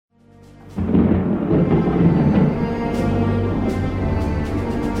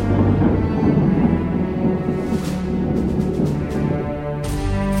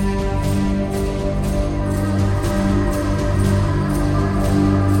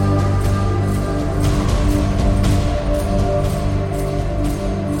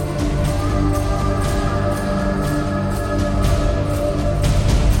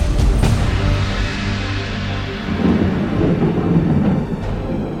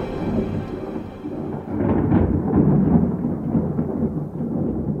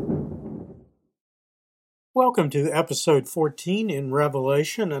Welcome to episode 14 in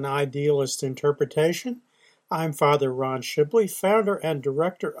Revelation, an Idealist interpretation. I'm Father Ron Shibley, founder and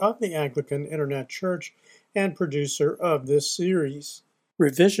director of the Anglican Internet Church and producer of this series.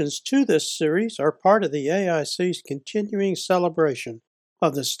 Revisions to this series are part of the AIC's continuing celebration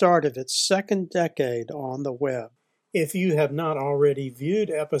of the start of its second decade on the web. If you have not already viewed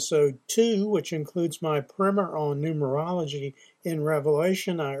episode 2, which includes my primer on numerology in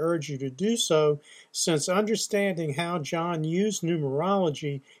Revelation, I urge you to do so, since understanding how John used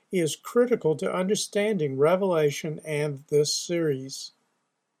numerology is critical to understanding Revelation and this series.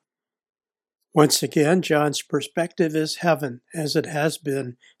 Once again, John's perspective is heaven, as it has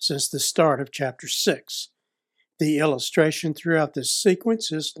been since the start of chapter 6. The illustration throughout this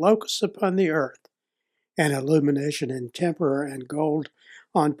sequence is locus upon the earth, an illumination in tempera and gold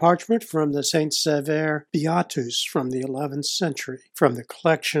on parchment from the Saint Sever Beatus from the 11th century, from the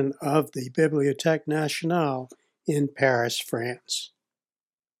collection of the Bibliothèque Nationale in Paris, France.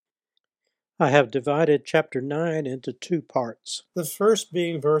 I have divided chapter 9 into two parts, the first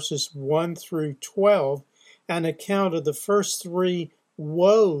being verses 1 through 12, an account of the first three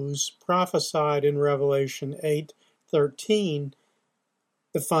woes prophesied in Revelation 8:13,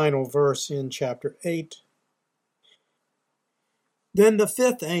 the final verse in chapter 8. Then the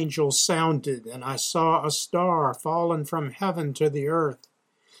fifth angel sounded, and I saw a star fallen from heaven to the earth.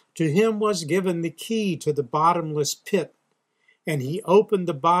 To him was given the key to the bottomless pit. And he opened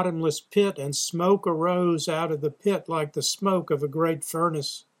the bottomless pit, and smoke arose out of the pit like the smoke of a great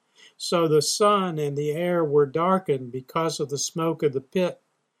furnace. So the sun and the air were darkened because of the smoke of the pit.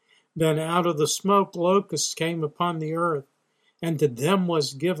 Then out of the smoke locusts came upon the earth, and to them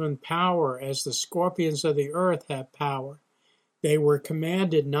was given power, as the scorpions of the earth have power. They were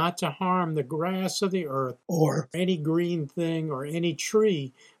commanded not to harm the grass of the earth, or any green thing, or any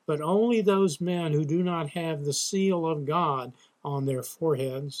tree, but only those men who do not have the seal of God on their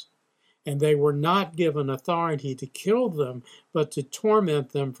foreheads. And they were not given authority to kill them, but to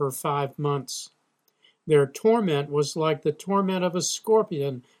torment them for 5 months. Their torment was like the torment of a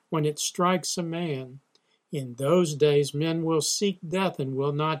scorpion when it strikes a man. In those days men will seek death and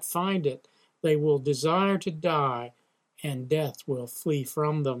will not find it. They will desire to die, and death will flee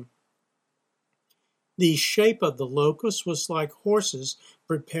from them. The shape of the locusts was like horses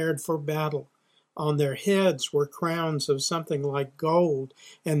prepared for battle. On their heads were crowns of something like gold,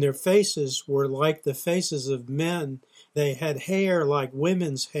 and their faces were like the faces of men. They had hair like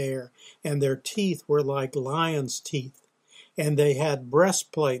women's hair, and their teeth were like lions' teeth. And they had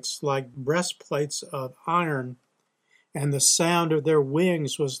breastplates like breastplates of iron. And the sound of their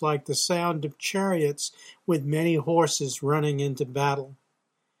wings was like the sound of chariots with many horses running into battle.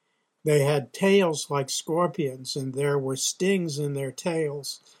 They had tails like scorpions, and there were stings in their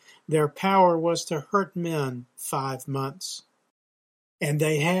tails. Their power was to hurt men 5 months. And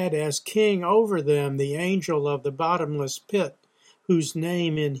they had as king over them the angel of the bottomless pit, whose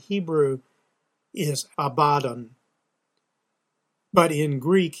name in Hebrew is Abaddon. But in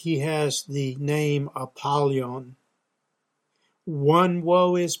Greek he has the name Apollyon. One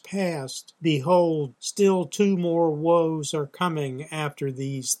woe is past. Behold, still 2 more woes are coming after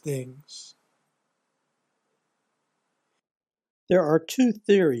these things. There are 2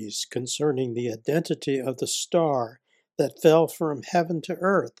 theories concerning the identity of the star that fell from heaven to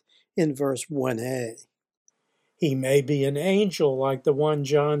earth in verse 1a. He may be an angel like the one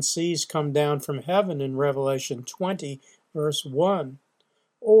John sees come down from heaven in Revelation 20, verse 1.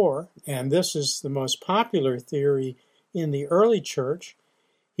 Or, and this is the most popular theory in the early church,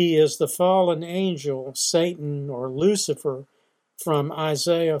 he is the fallen angel, Satan or Lucifer, from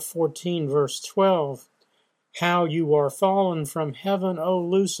Isaiah 14, verse 12. How you are fallen from heaven, O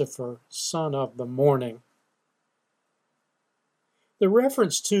Lucifer, son of the morning. The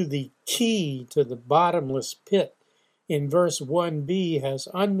reference to the key to the bottomless pit in verse 1b has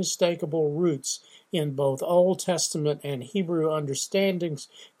unmistakable roots in both Old Testament and Hebrew understandings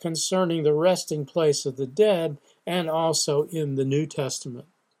concerning the resting place of the dead, and also in the New Testament.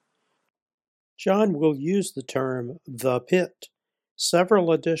 John will use the term the pit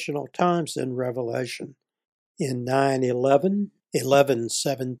several additional times in Revelation, in 9:11,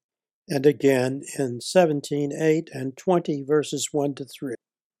 11:7, and again in 17:8 and 20 verses 1 to 3.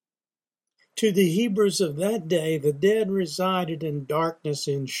 To the Hebrews of that day, the dead resided in darkness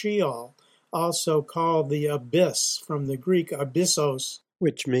in Sheol, also called the abyss, from the Greek abyssos,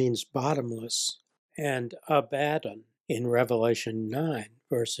 which means bottomless, and Abaddon in Revelation 9,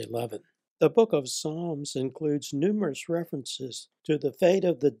 verse 11. The book of Psalms includes numerous references to the fate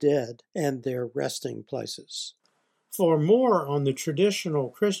of the dead and their resting places. For more on the traditional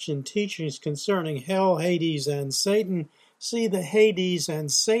Christian teachings concerning hell, Hades, and Satan, see the Hades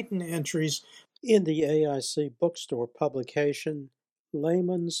and Satan entries in the AIC bookstore publication,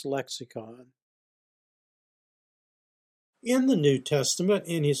 Layman's Lexicon. In the New Testament,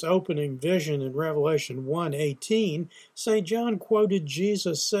 in his opening vision in Revelation 1:18, St. John quoted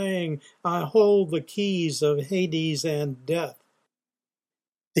Jesus saying, "I hold the keys of Hades and death."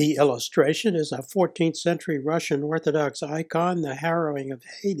 The illustration is a 14th century Russian Orthodox icon, the Harrowing of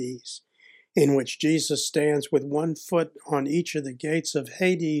Hades, in which Jesus stands with one foot on each of the gates of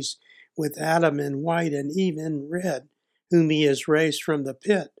Hades, with Adam in white and Eve in red, whom he has raised from the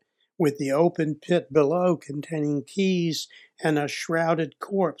pit, with the open pit below containing keys and a shrouded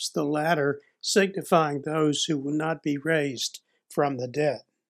corpse, the latter signifying those who will not be raised from the dead.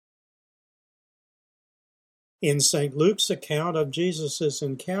 In St. Luke's account of Jesus'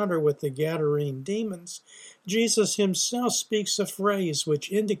 encounter with the Gadarene demons, Jesus himself speaks a phrase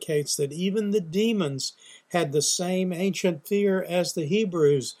which indicates that even the demons had the same ancient fear as the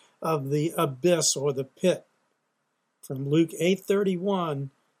Hebrews of the abyss or the pit. From Luke 8:31,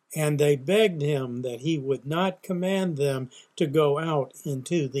 and they begged him that he would not command them to go out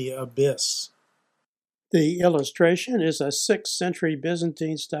into the abyss. The illustration is a 6th century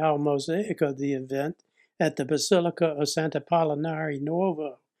Byzantine-style mosaic of the event at the Basilica of Sant'Apollinare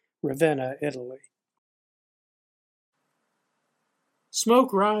Nuovo, Ravenna, Italy.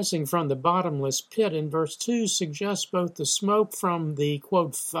 Smoke rising from the bottomless pit in verse 2 suggests both the smoke from the,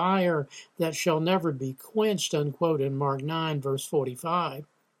 quote, fire that shall never be quenched, unquote, in Mark 9, verse 45,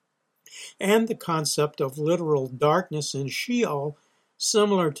 and the concept of literal darkness in Sheol,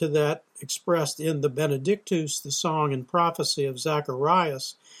 similar to that expressed in the Benedictus, the song and prophecy of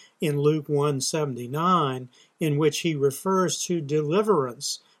Zacharias, in Luke 1:79, in which he refers to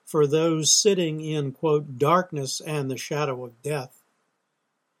deliverance for those sitting in, quote, darkness and the shadow of death.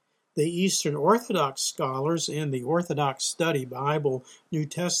 The Eastern Orthodox scholars in the Orthodox Study Bible, New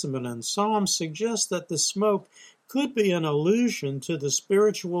Testament, and Psalms suggest that the smoke could be an allusion to the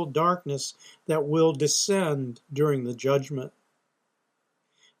spiritual darkness that will descend during the judgment.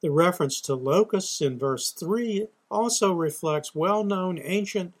 The reference to locusts in verse 3 also reflects well-known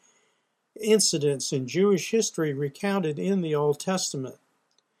ancient incidents in Jewish history recounted in the Old Testament.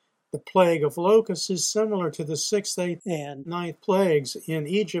 The plague of locusts is similar to the 6th, 8th, and 9th plagues in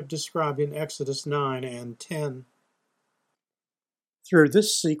Egypt described in Exodus 9 and 10. Through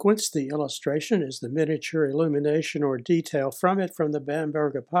this sequence, the illustration is the miniature illumination or detail from the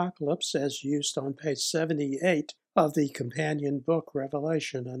Bamberg Apocalypse as used on page 78 of the companion book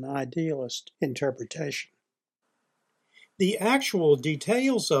Revelation, an Idealist interpretation. The actual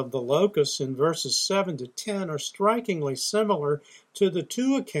details of the locusts in verses 7 to 10 are strikingly similar to the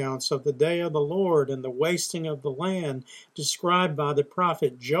two accounts of the day of the Lord and the wasting of the land described by the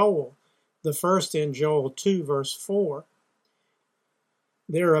prophet Joel, the first in Joel 2, verse 4.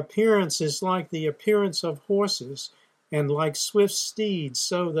 Their appearance is like the appearance of horses, and like swift steeds,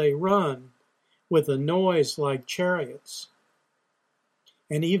 so they run, with a noise like chariots.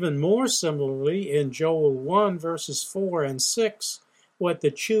 And even more similarly, in Joel 1, verses 4 and 6, what the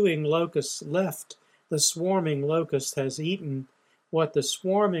chewing locust left, the swarming locust has eaten. What the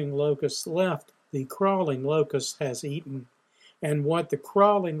swarming locust left, the crawling locust has eaten. And what the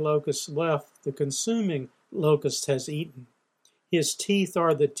crawling locust left, the consuming locust has eaten. His teeth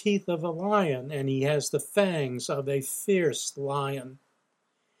are the teeth of a lion, and he has the fangs of a fierce lion.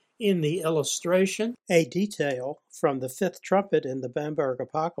 In the illustration, a detail from the 5th trumpet in the Bamberg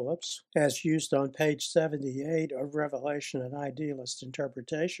Apocalypse, as used on page 78 of Revelation, an Idealist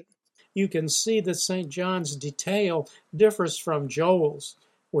interpretation. You can see that St. John's detail differs from Joel's.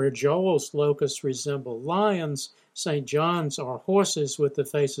 Where Joel's locusts resemble lions, St. John's are horses with the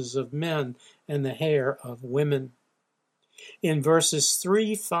faces of men and the hair of women. In verses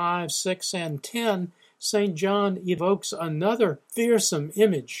 3, 5, 6, and 10, St. John evokes another fearsome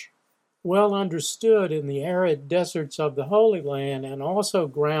image, well understood in the arid deserts of the Holy Land and also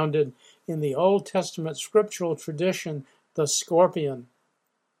grounded in the Old Testament scriptural tradition, the scorpion.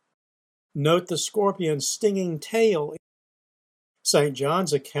 Note the scorpion's stinging tail. St.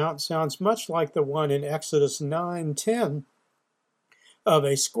 John's account sounds much like the one in Exodus 9:10 of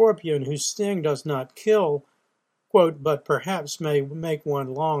a scorpion whose sting does not kill, quote, but perhaps may make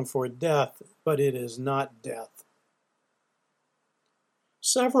one long for death, but it is not death.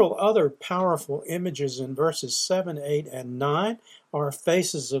 Several other powerful images in verses 7, 8, and 9 are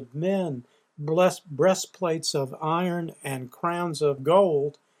faces of men, breastplates of iron, and crowns of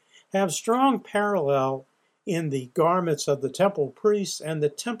gold, have strong parallel in the garments of the temple priests and the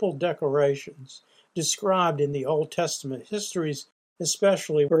temple decorations, described in the Old Testament histories,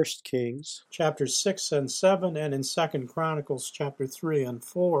 especially 1 Kings chapters 6 and 7 and in 2 Chronicles chapter 3 and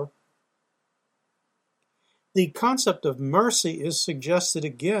 4. The concept of mercy is suggested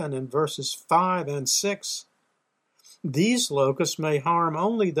again in verses 5 and 6. These locusts may harm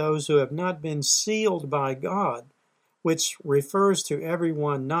only those who have not been sealed by God, which refers to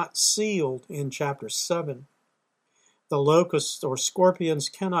everyone not sealed in chapter 7. The locusts or scorpions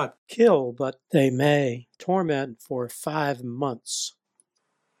cannot kill, but they may torment for 5 months.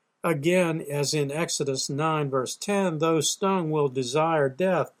 Again, as in Exodus 9 verse 10, those stung will desire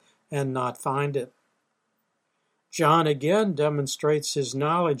death and not find it. John again demonstrates his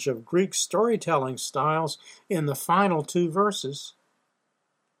knowledge of Greek storytelling styles in the final 2 verses.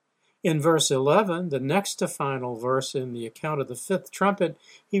 In verse 11, the next to final verse in the account of the 5th trumpet,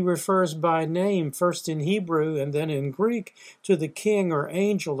 he refers by name, first in Hebrew and then in Greek, to the king or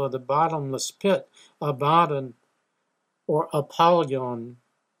angel of the bottomless pit, Abaddon or Apollyon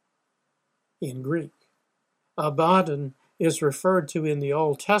in Greek. Abaddon is referred to in the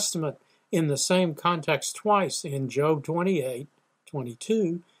Old Testament in the same context twice, in Job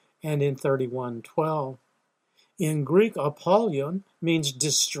 28:22 and in 31:12. In Greek, Apollyon means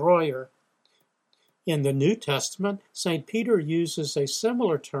destroyer. In the New Testament, St. Peter uses a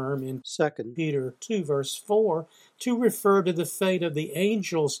similar term in 2 Peter 2 verse 4 to refer to the fate of the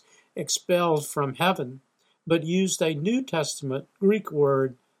angels expelled from heaven, but used a New Testament Greek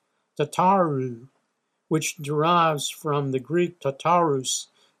word, tataru, which derives from the Greek tatarus,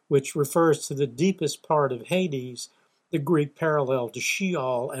 which refers to the deepest part of Hades, the Greek parallel to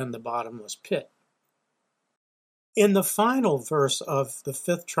Sheol and the bottomless pit. In the final verse of the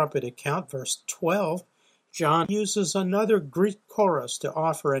 5th trumpet account, verse 12, John uses another Greek chorus to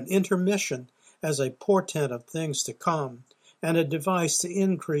offer an intermission as a portent of things to come, and a device to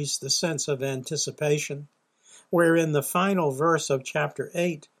increase the sense of anticipation, where in the final verse of chapter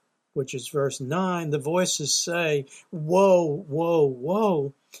 8, which is verse 9, the voices say, "Woe, woe,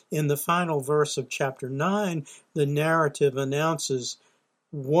 woe." In the final verse of chapter 9, the narrative announces,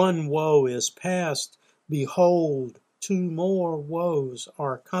 "One woe is past. Behold, 2 more woes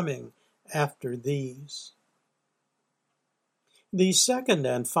are coming after these." The second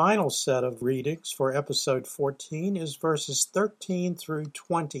and final set of readings for episode 14 is verses 13 through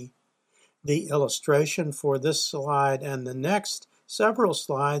 20. The illustration for this slide and the next several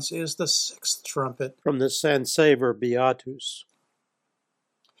slides is the 6th trumpet from the Sansever Beatus.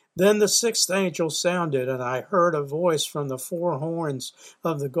 Then the 6th angel sounded, and I heard a voice from the 4 horns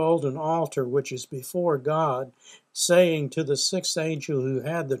of the golden altar which is before God, saying to the 6th angel who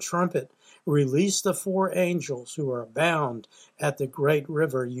had the trumpet, "Release the 4 angels who are bound at the great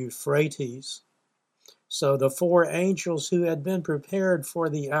river Euphrates." So the 4 angels who had been prepared for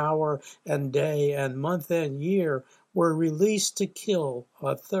the hour and day and month and year were released to kill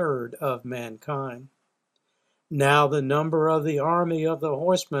 1/3 of mankind. Now the number of the army of the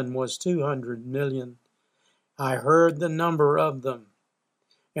horsemen was 200 million. I heard the number of them.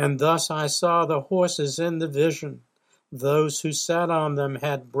 And thus I saw the horses in the vision. Those who sat on them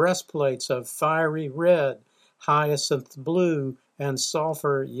had breastplates of fiery red, hyacinth blue, and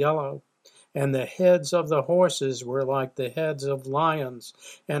sulfur yellow. And the heads of the horses were like the heads of lions,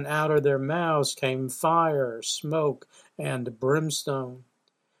 and out of their mouths came fire, smoke, and brimstone.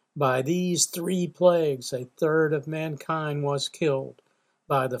 By these 3 plagues 1/3 of mankind was killed,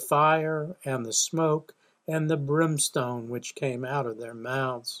 by the fire and the smoke and the brimstone which came out of their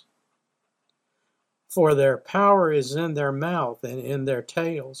mouths. For their power is in their mouth and in their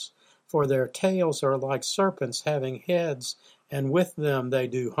tails, for their tails are like serpents having heads, and with them they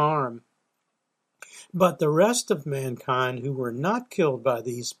do harm. But the rest of mankind who were not killed by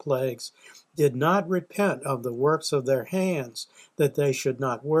these plagues did not repent of the works of their hands, that they should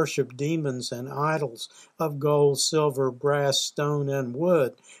not worship demons and idols of gold, silver, brass, stone, and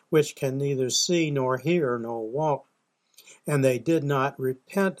wood, which can neither see nor hear nor walk. And they did not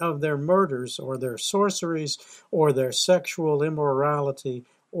repent of their murders or their sorceries or their sexual immorality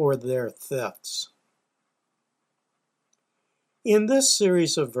or their thefts. In this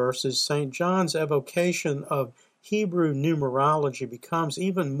series of verses, St. John's evocation of Hebrew numerology becomes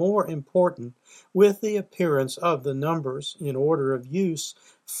even more important with the appearance of the numbers in order of use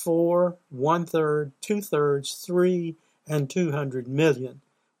 4, 1/3, 2/3, 3, and 200 million,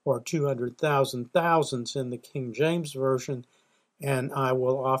 or 200,000 thousands in the King James Version, and I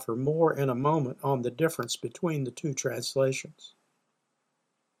will offer more in a moment on the difference between the 2 translations.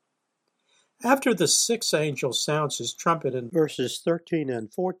 After the 6th angel sounds his trumpet in verses 13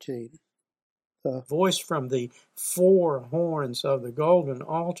 and 14, The voice from the four horns of the golden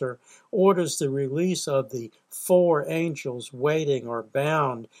altar orders the release of the four angels waiting or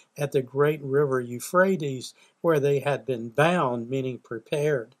bound at the great river Euphrates, where they had been bound, meaning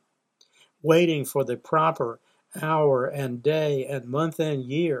prepared, waiting for the proper hour and day and month and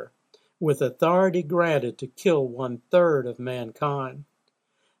year, with authority granted to kill 1/3 of mankind.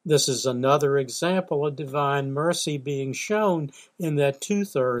 This is another example of divine mercy being shown in that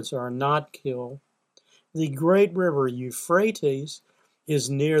 2/3 are not killed. The great river Euphrates is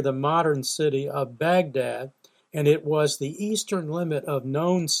near the modern city of Baghdad, and it was the eastern limit of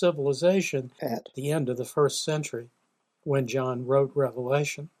known civilization at the end of the 1st century, when John wrote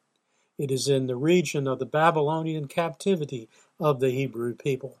Revelation. It is in the region of the Babylonian captivity of the Hebrew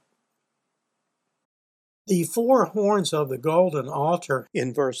people. The four horns of the golden altar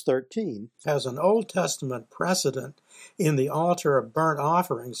in verse 13 has an Old Testament precedent in the altar of burnt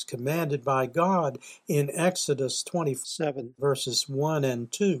offerings commanded by God in Exodus 27, verses 1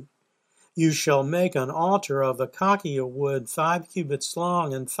 and 2. You shall make an altar of acacia wood 5 cubits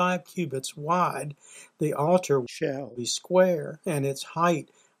long and 5 cubits wide. The altar shall be square, and its height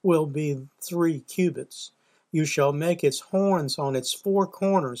will be 3 cubits. You shall make its horns on its 4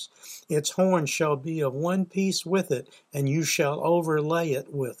 corners. Its horns shall be of one piece with it, and you shall overlay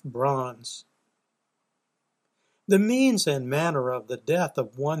it with bronze. The means and manner of the death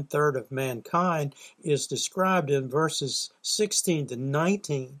of 1/3 of mankind is described in verses 16 to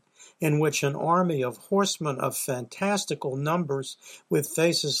 19, in which an army of horsemen of fantastical numbers, with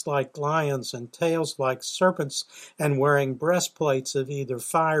faces like lions and tails like serpents, and wearing breastplates of either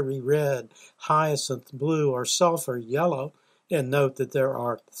fiery red, hyacinth blue, or sulfur yellow, and note that there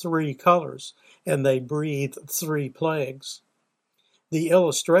are 3 colors, and they breathe 3 plagues. The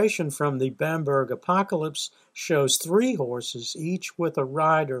illustration from the Bamberg Apocalypse shows 3 horses, each with a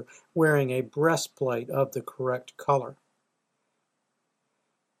rider wearing a breastplate of the correct color.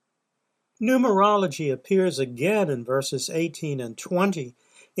 Numerology appears again in verses 18 and 20,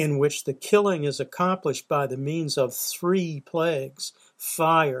 in which the killing is accomplished by the means of 3 plagues,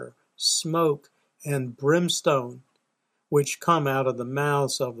 fire, smoke, and brimstone, which come out of the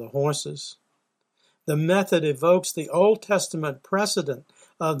mouths of the horses. The method evokes the Old Testament precedent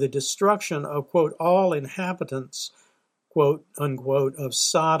of the destruction of, quote, all inhabitants, quote, unquote, of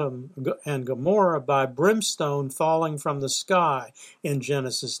Sodom and Gomorrah by brimstone falling from the sky in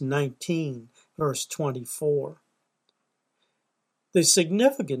Genesis 19, verse 24. The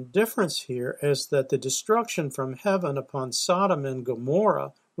significant difference here is that the destruction from heaven upon Sodom and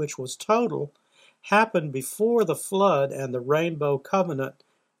Gomorrah, which was total, happened before the flood and the rainbow covenant,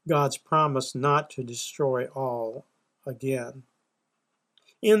 God's promise not to destroy all again.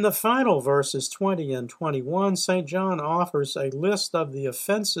 In the final verses 20 and 21, St. John offers a list of the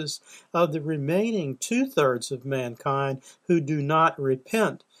offenses of the remaining 2/3 of mankind who do not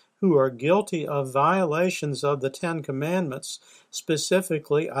repent, who are guilty of violations of the 10 Commandments,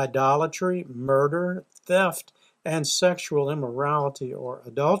 specifically idolatry, murder, theft, and sexual immorality or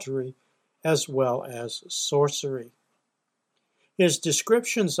adultery, as well as sorcery. His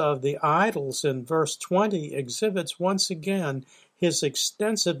descriptions of the idols in verse 20 exhibits once again his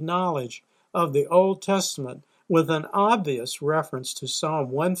extensive knowledge of the Old Testament, with an obvious reference to Psalm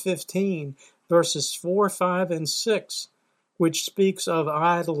 115, verses 4, 5, and 6, which speaks of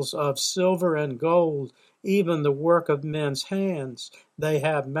idols of silver and gold, even the work of men's hands. They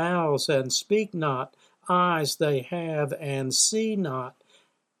have mouths and speak not, eyes they have and see not.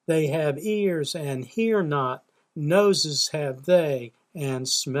 They have ears and hear not, noses have they and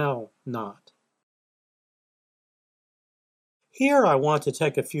smell not. Here I want to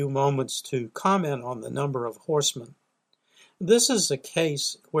take a few moments to comment on the number of horsemen. This is a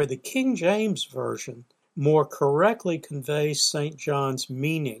case where the King James Version more correctly conveys St. John's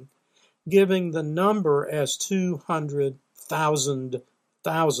meaning, giving the number as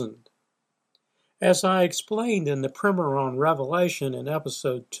 200,000. As I explained in the primer on Revelation in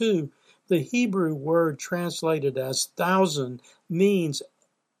episode 2, the Hebrew word translated as 1,000 means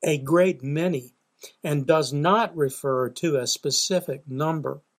a great many and does not refer to a specific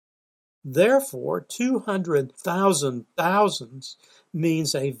number. Therefore, 200,000 thousands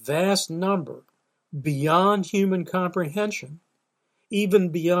means a vast number beyond human comprehension, even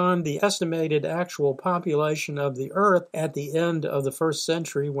beyond the estimated actual population of the earth at the end of the 1st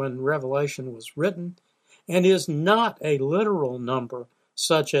century when Revelation was written, and is not a literal number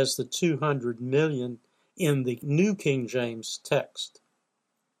such as the 200 million in the New King James text.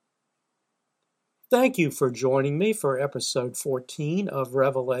 Thank you for joining me for episode 14 of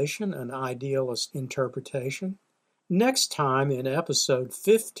Revelation, an Idealist Interpretation. Next time in episode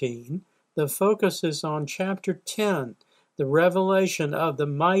 15, The focus is on Chapter 10, the revelation of the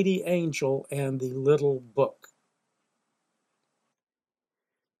mighty angel and the little book.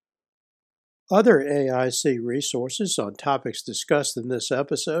 Other AIC resources on topics discussed in this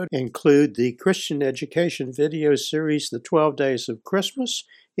episode include the Christian Education video series, The 12 Days of Christmas,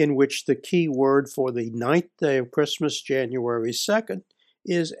 in which the key word for the 9th day of Christmas, January 2nd,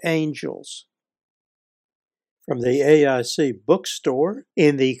 is angels. From the AIC bookstore,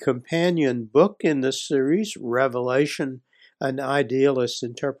 in the companion book in this series, Revelation, an Idealist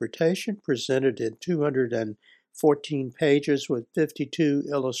Interpretation, presented in 214 pages with 52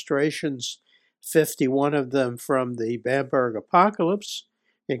 illustrations, 51 of them from the Bamberg Apocalypse,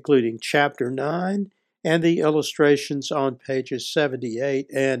 including Chapter 9, and the illustrations on pages 78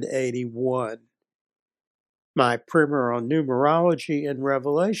 and 81. My primer on numerology and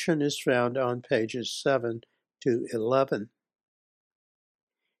Revelation is found on pages 7 to 11.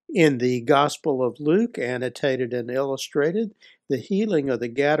 In the Gospel of Luke, annotated and illustrated, the healing of the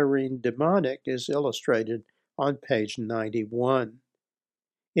Gadarene demonic is illustrated on page 91.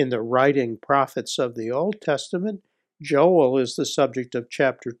 In the writing prophets of the Old Testament, Joel is the subject of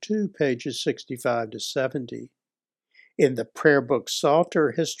chapter 2, pages 65 to 70. In the prayer book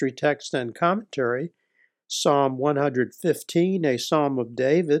Psalter, history text and commentary, Psalm 115, a Psalm of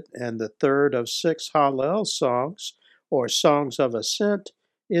David, and the third of 6 Hallel songs, or songs of ascent,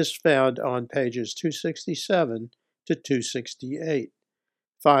 is found on pages 267 to 268.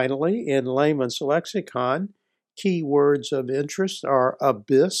 Finally, in Layman's Lexicon, key words of interest are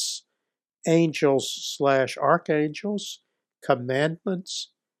abyss, angels/archangels,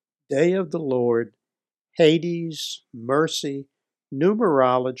 commandments, day of the Lord, Hades, mercy,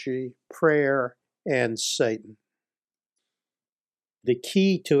 numerology, prayer, and Satan. The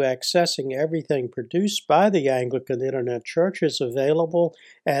key to accessing everything produced by the Anglican Internet Church is available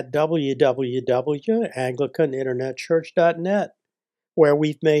at www.anglicaninternetchurch.net, where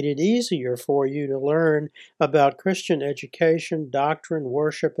we've made it easier for you to learn about Christian education, doctrine,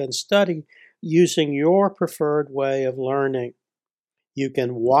 worship, and study using your preferred way of learning. You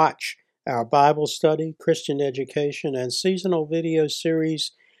can watch our Bible study, Christian education, and seasonal video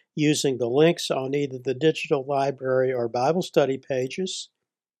series using the links on either the digital library or Bible study pages.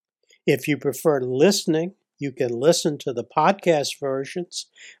 If you prefer listening, you can listen to the podcast versions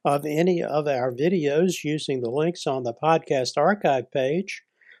of any of our videos using the links on the podcast archive page,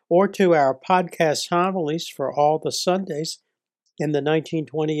 or to our podcast homilies for all the Sundays in the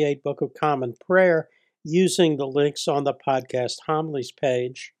 1928 Book of Common Prayer using the links on the podcast homilies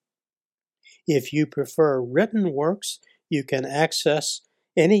page. If you prefer written works, you can access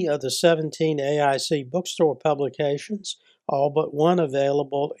any of the 17 AIC bookstore publications, all but one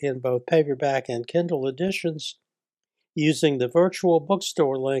available in both paperback and Kindle editions, using the virtual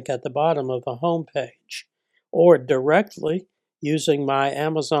bookstore link at the bottom of the home page, or directly using my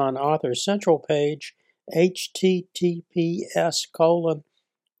Amazon Author Central page,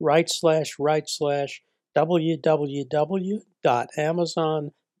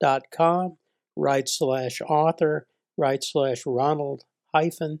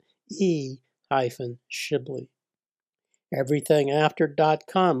 Everything after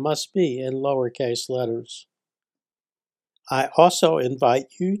 .com must be in lowercase letters. I also invite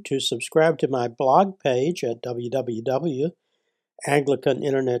you to subscribe to my blog page at www.Anglican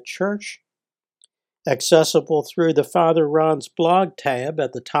Internet Church, accessible through the Father Ron's blog tab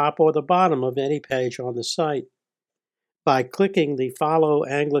at the top or the bottom of any page on the site. By clicking the Follow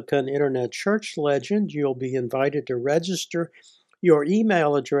Anglican Internet Church legend, you'll be invited to register your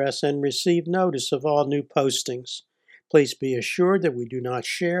email address and receive notice of all new postings. Please be assured that we do not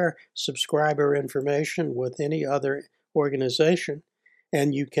share subscriber information with any other organization,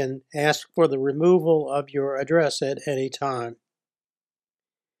 and you can ask for the removal of your address at any time.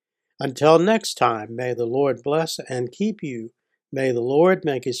 Until next time, may the Lord bless and keep you. May the Lord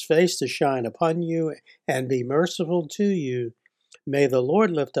make his face to shine upon you and be merciful to you. May the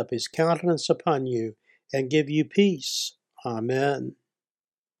Lord lift up his countenance upon you and give you peace. Amen.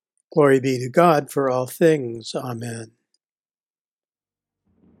 Glory be to God for all things. Amen.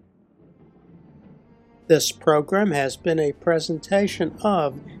 This program has been a presentation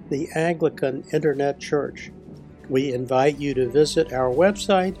of the Anglican Internet Church. We invite you to visit our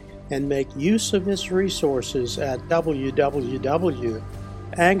website and make use of its resources at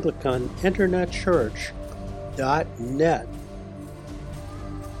www.anglicaninternetchurch.net.